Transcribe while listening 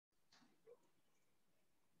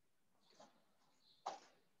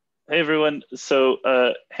Hey everyone. So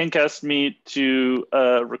Henk asked me to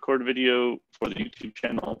record a video for the YouTube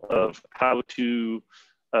channel of how to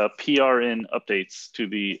PR in updates to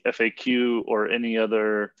the FAQ or any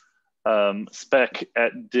other spec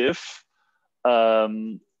at DIF.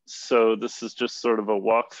 So this is just sort of a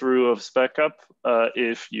walkthrough of Spec-Up.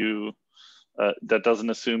 If you that doesn't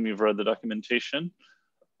assume you've read the documentation.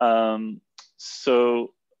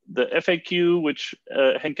 So the FAQ, which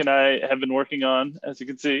Henk and I have been working on, as you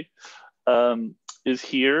can see, is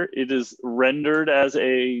here. It is rendered as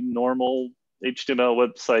a normal HTML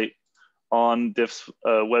website on Diff's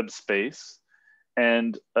web space.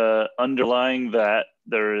 And underlying that,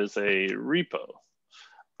 there is a repo.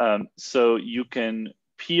 So you can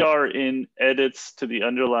PR in edits to the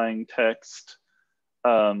underlying text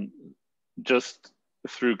just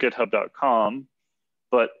through github.com,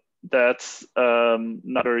 but that's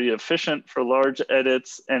not very efficient for large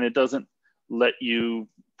edits, and it doesn't let you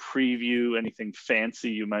preview anything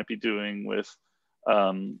fancy you might be doing with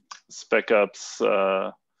Spec-Up's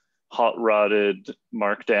hot-rodded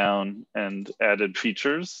markdown and added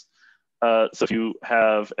features. So if you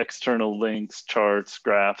have external links, charts,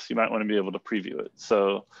 graphs, you might want to be able to preview it.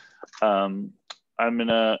 So I'm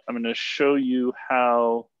gonna show you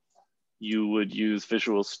how you would use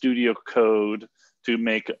Visual Studio Code to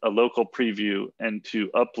make a local preview and to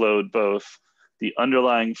upload both the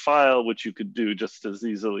underlying file, which you could do just as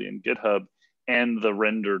easily in GitHub, and the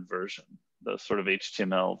rendered version, the sort of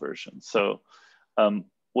HTML version. So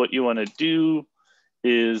what you want to do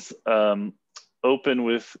is open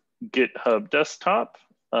with GitHub Desktop.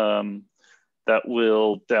 That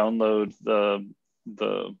will download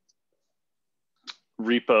the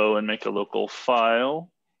repo and make a local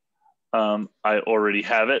file. I already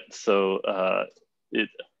have it, so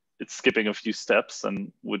it's skipping a few steps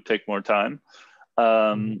and would take more time.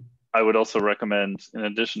 I would also recommend, in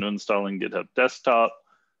addition to installing GitHub Desktop,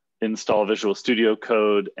 install Visual Studio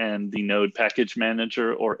Code and the Node Package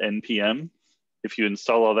Manager, or NPM. If you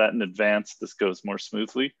install all that in advance, this goes more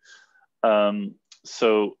smoothly.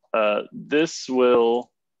 This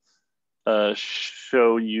will let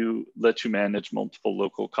you manage multiple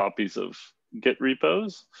local copies of Git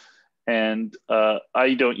repos. And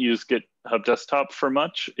I don't use GitHub Desktop for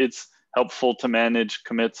much. It's helpful to manage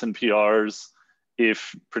commits and PRs,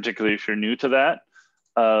 particularly if you're new to that.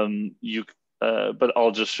 But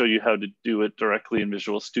I'll just show you how to do it directly in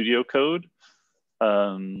Visual Studio Code.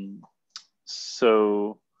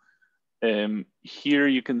 Here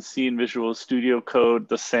you can see in Visual Studio Code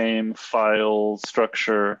the same file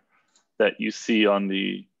structure that you see on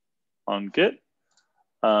Git.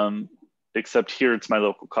 Except here it's my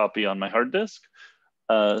local copy on my hard disk.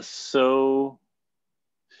 So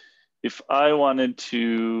if I wanted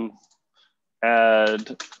to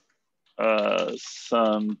add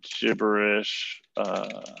some gibberish,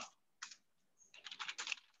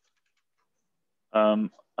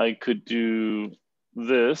 I could do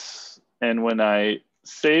this. And when I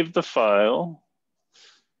save the file,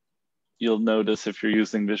 you'll notice if you're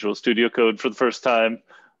using Visual Studio Code for the first time,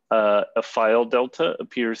 a file delta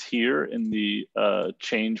appears here in the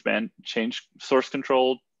change source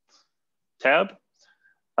control tab.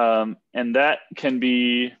 And that can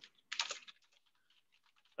be,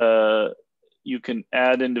 you can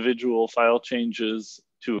add individual file changes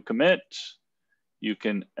to a commit. You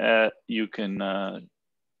can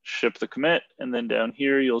ship the commit, and then down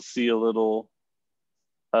here you'll see a little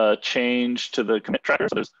change to the commit tracker.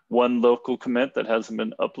 So there's one local commit that hasn't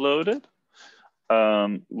been uploaded.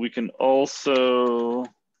 We can also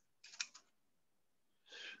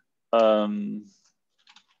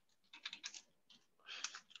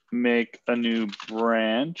make a new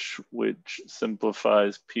branch, which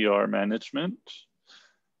simplifies PR management.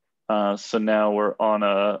 So now we're on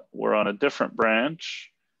a different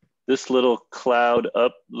branch. This little cloud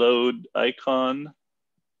upload icon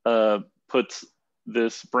puts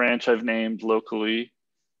this branch I've named locally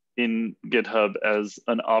in GitHub as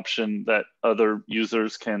an option that other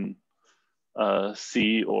users can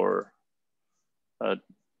see or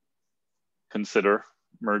consider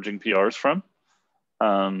merging PRs from.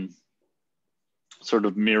 Sort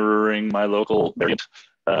of mirroring my local variant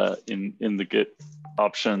in the Git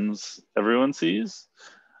options everyone sees.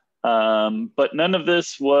 But none of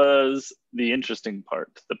this was the interesting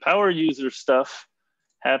part. The power user stuff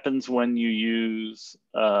happens when you use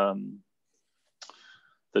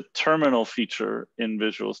the terminal feature in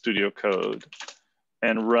Visual Studio Code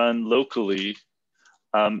and run locally.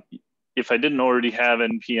 If I didn't already have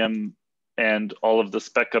NPM and all of the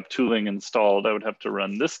Spec-Up tooling installed, I would have to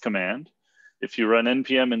run this command. If you run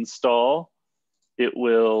npm install it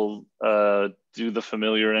will do the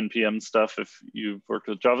familiar NPM stuff. If you've worked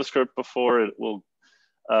with JavaScript before, it will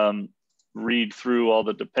read through all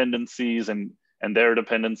the dependencies and their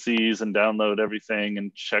dependencies and download everything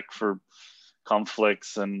and check for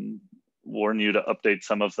conflicts and warn you to update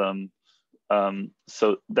some of them.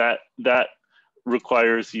 So that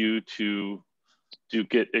requires you to do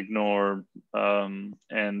git ignore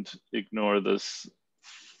and ignore this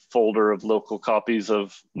folder of local copies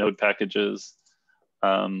of node packages.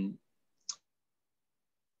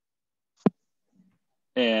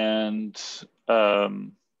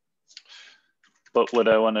 But what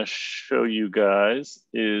I want to show you guys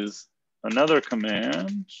is another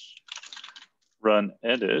command, run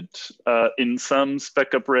edit. In some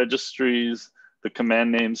Spec-Up registries, the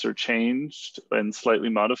command names are changed and slightly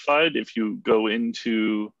modified. If you go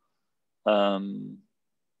into, I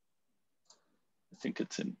think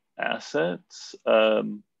it's in assets,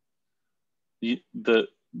 the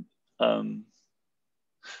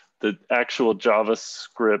actual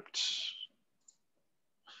JavaScript,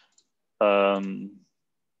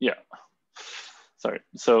 yeah, sorry.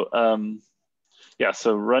 So yeah,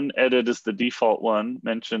 so run edit is the default one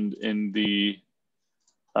mentioned in the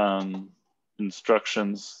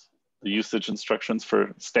instructions, the usage instructions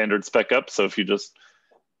for standard Spec-Up. So if you just,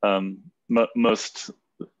 most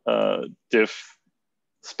DIF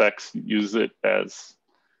specs use it as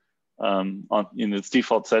in its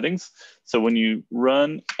default settings. So when you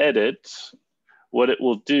run edit, what it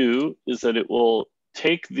will do is that it will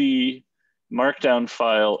take the markdown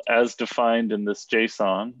file as defined in this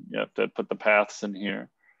JSON. You have to put the paths in here.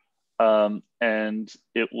 And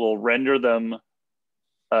it will render them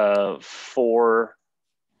for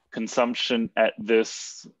consumption at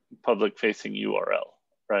this public facing URL,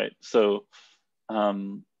 right? So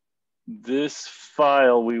this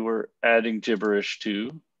file we were adding gibberish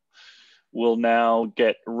to will now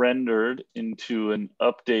get rendered into an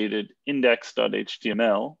updated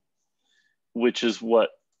index.html, which is what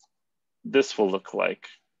this will look like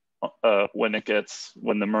when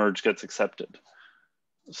the merge gets accepted.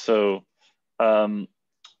 So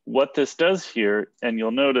what this does here, and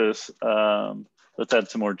you'll notice, let's add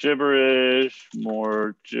some more gibberish.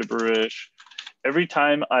 Every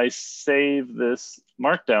time I save this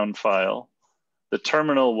markdown file, the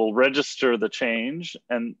terminal will register the change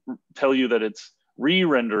and tell you that it's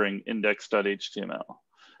re-rendering index.html.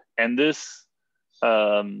 And this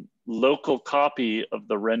local copy of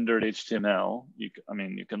the rendered HTML, you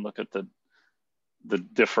can look at the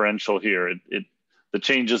differential here. The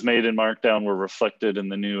changes made in Markdown were reflected in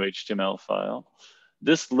the new HTML file.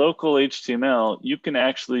 This local HTML, you can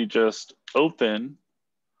actually just open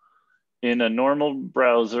in a normal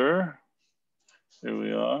browser. Here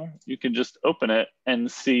we are. You can just open it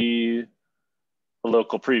and see a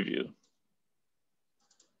local preview,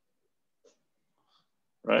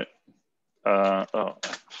 right? Oh,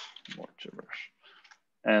 more gibberish.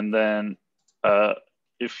 And then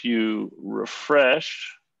if you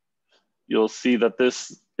refresh, you'll see that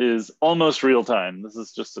this is almost real time. This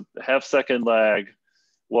is just a half-second lag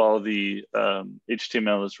while the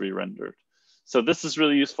HTML is re-rendered. So this is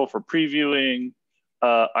really useful for previewing.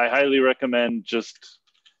 I highly recommend just,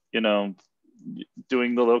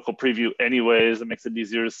 doing the local preview anyways. It makes it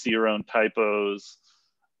easier to see your own typos.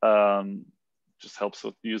 Just helps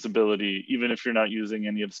with usability, even if you're not using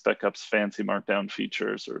any of Spec-Up's fancy markdown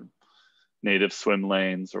features or native swim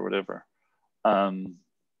lanes or whatever.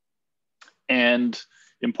 And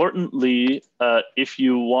importantly, if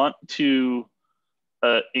you want to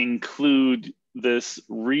include this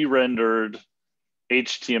re-rendered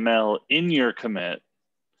HTML in your commit,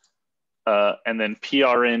 and then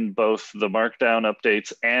PR in both the markdown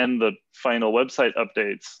updates and the final website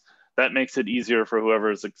updates, that makes it easier for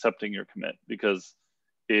whoever is accepting your commit. Because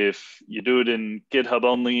if you do it in GitHub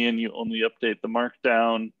only and you only update the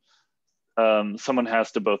markdown, someone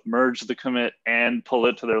has to both merge the commit and pull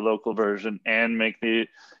it to their local version and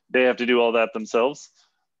they have to do all that themselves.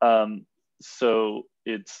 So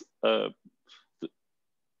it's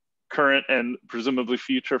current and presumably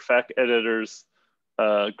future FAQ editors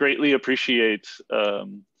greatly appreciate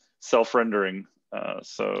self-rendering.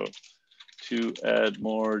 So to add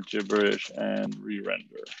more gibberish and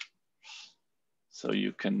re-render. So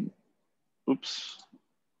you can, oops,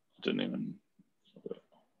 didn't even.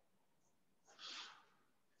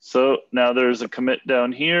 So now there's a commit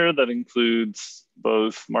down here that includes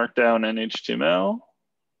both Markdown and HTML.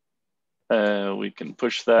 We can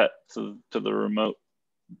push that to the remote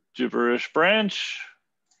gibberish branch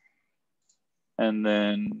and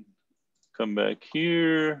then come back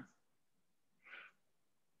here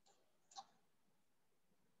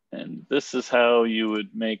and And this is how you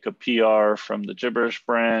would make a PR from the gibberish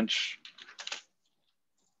branch.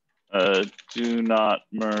 Do not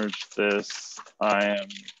merge this. I am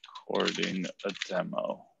recording a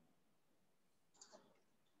demo.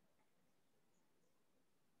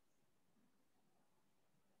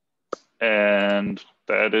 And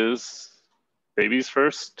that is baby's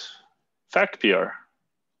first fact PR.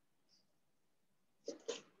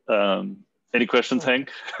 Any questions, Henk?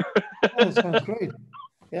 Oh, that sounds great.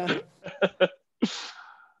 Yeah.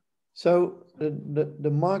 So the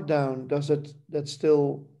markdown, does that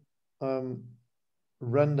still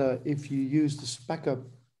render if you use the Spec-Up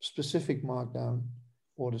specific markdown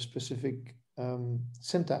or the specific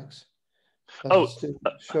syntax? Does it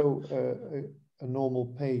still show a normal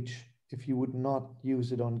page if you would not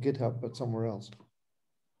use it on GitHub but somewhere else?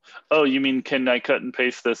 Oh, you mean can I cut and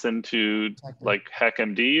paste this into Exactly. like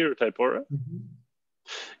HackMD or Typora? Mm-hmm.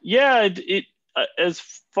 Yeah, as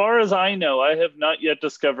far as I know, I have not yet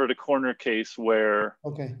discovered a corner case where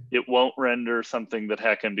it won't render something that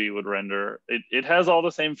HackMD would render. It has all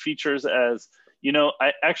the same features as,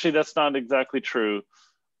 actually that's not exactly true.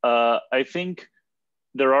 I think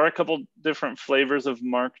there are a couple different flavors of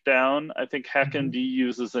Markdown. I think HackMD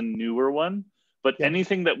uses a newer one, but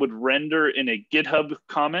anything that would render in a GitHub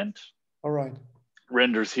comment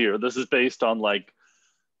renders here. This is based on like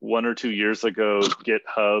 1 or 2 years ago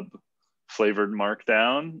GitHub flavored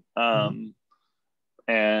Markdown.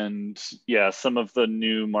 And yeah, some of the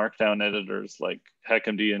new Markdown editors like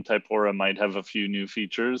HackMD and Typora might have a few new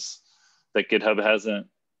features that GitHub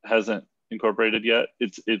hasn't incorporated yet.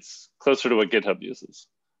 It's closer to what GitHub uses.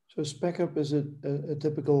 So Spec-Up is a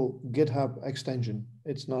typical GitHub extension.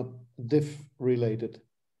 It's not DIF related,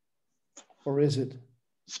 or is it?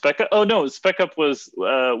 Spec-Up? Oh no, Spec-Up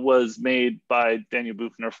was made by Daniel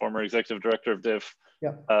Buchner, former executive director of DIF,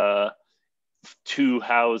 to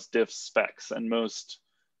house DIF specs, and most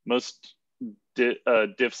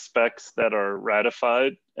DIF specs that are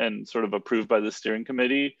ratified and sort of approved by the steering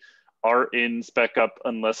committee are in Spec-Up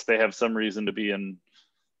unless they have some reason to be in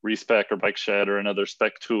Respec or BikeShed or another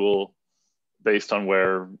spec tool based on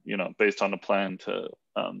based on a plan to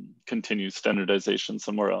continue standardization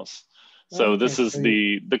somewhere else. So this is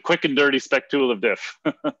the quick and dirty spec tool of DIF.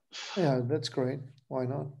 Yeah, that's great. Why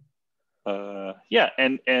not? Yeah,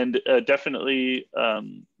 and definitely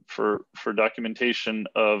for documentation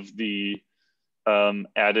of the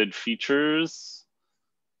added features,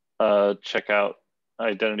 check out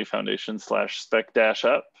Identity Foundation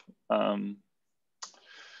 /spec-up.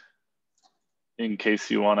 In case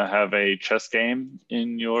you want to have a chess game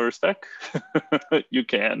in your spec, you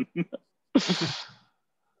can.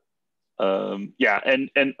 Yeah, and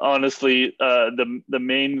honestly, the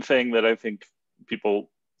main thing that I think people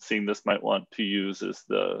seeing this might want to use is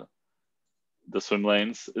the swim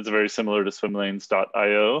lanes. It's very similar to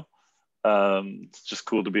swimlanes.io. It's just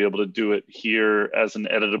cool to be able to do it here as an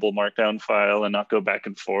editable Markdown file and not go back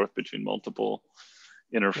and forth between multiple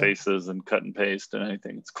interfaces and cut and paste and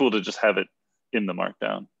anything. It's cool to just have it in the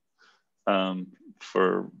Markdown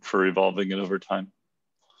for evolving it over time.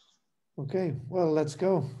 Okay, well, let's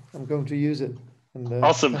go. I'm going to use it. And,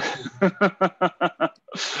 awesome.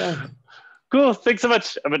 Cool, thanks so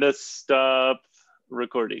much. I'm gonna stop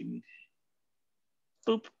recording.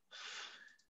 Boop.